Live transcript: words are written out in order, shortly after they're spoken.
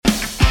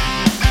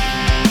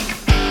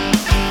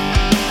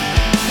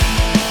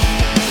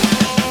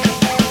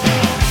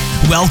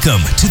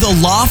Welcome to the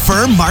Law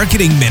Firm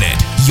Marketing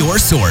Minute, your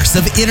source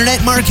of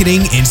internet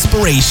marketing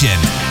inspiration.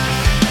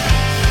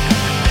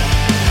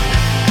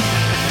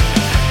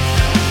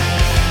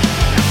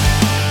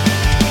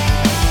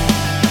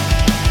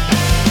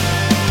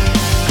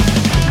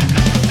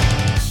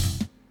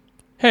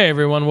 Hey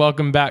everyone,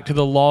 welcome back to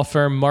the Law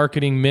Firm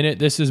Marketing Minute.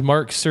 This is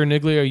Mark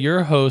Cerniglio,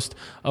 your host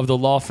of the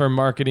Law Firm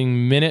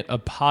Marketing Minute, a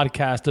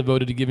podcast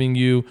devoted to giving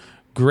you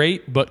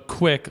great but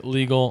quick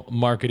legal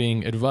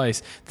marketing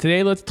advice.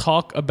 Today, let's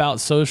talk about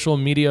social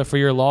media for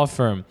your law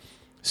firm.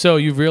 So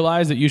you've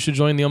realized that you should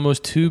join the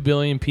almost 2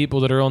 billion people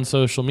that are on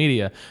social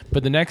media.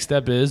 But the next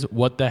step is,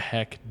 what the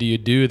heck do you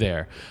do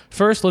there?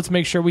 First, let's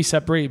make sure we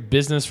separate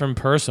business from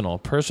personal.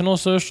 Personal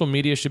social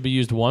media should be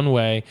used one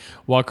way,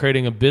 while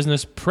creating a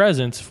business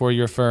presence for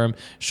your firm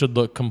should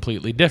look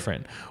completely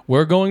different.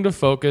 We're going to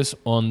focus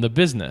on the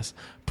business.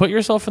 Put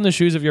yourself in the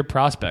shoes of your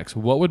prospects.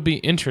 What would be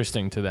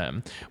interesting to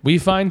them? We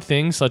find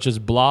things such as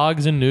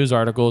blogs and news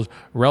articles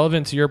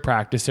relevant to your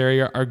practice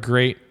area are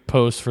great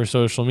posts for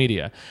social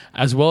media,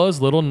 as well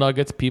as little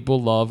nuggets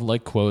people love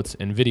like quotes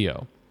and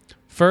video.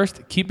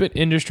 First, keep it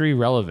industry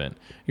relevant.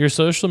 Your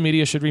social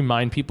media should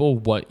remind people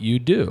what you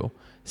do.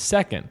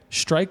 Second,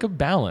 strike a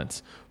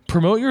balance.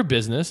 Promote your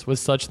business with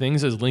such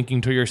things as linking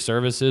to your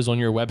services on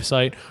your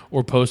website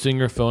or posting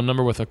your phone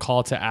number with a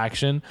call to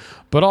action,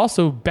 but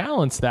also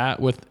balance that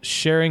with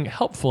sharing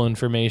helpful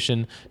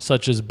information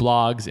such as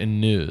blogs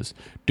and news.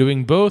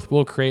 Doing both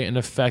will create an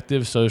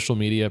effective social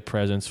media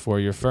presence for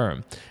your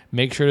firm.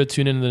 Make sure to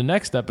tune in to the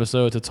next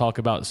episode to talk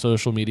about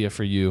social media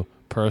for you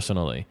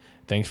personally.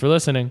 Thanks for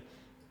listening.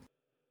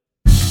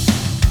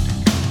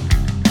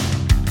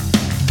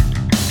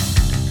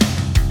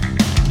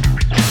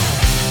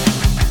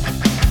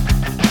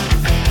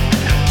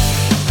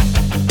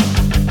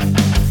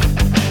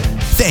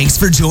 Thanks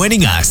for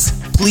joining us.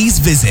 Please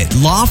visit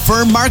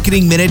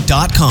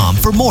lawfirmmarketingminute.com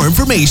for more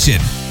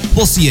information.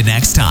 We'll see you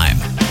next time.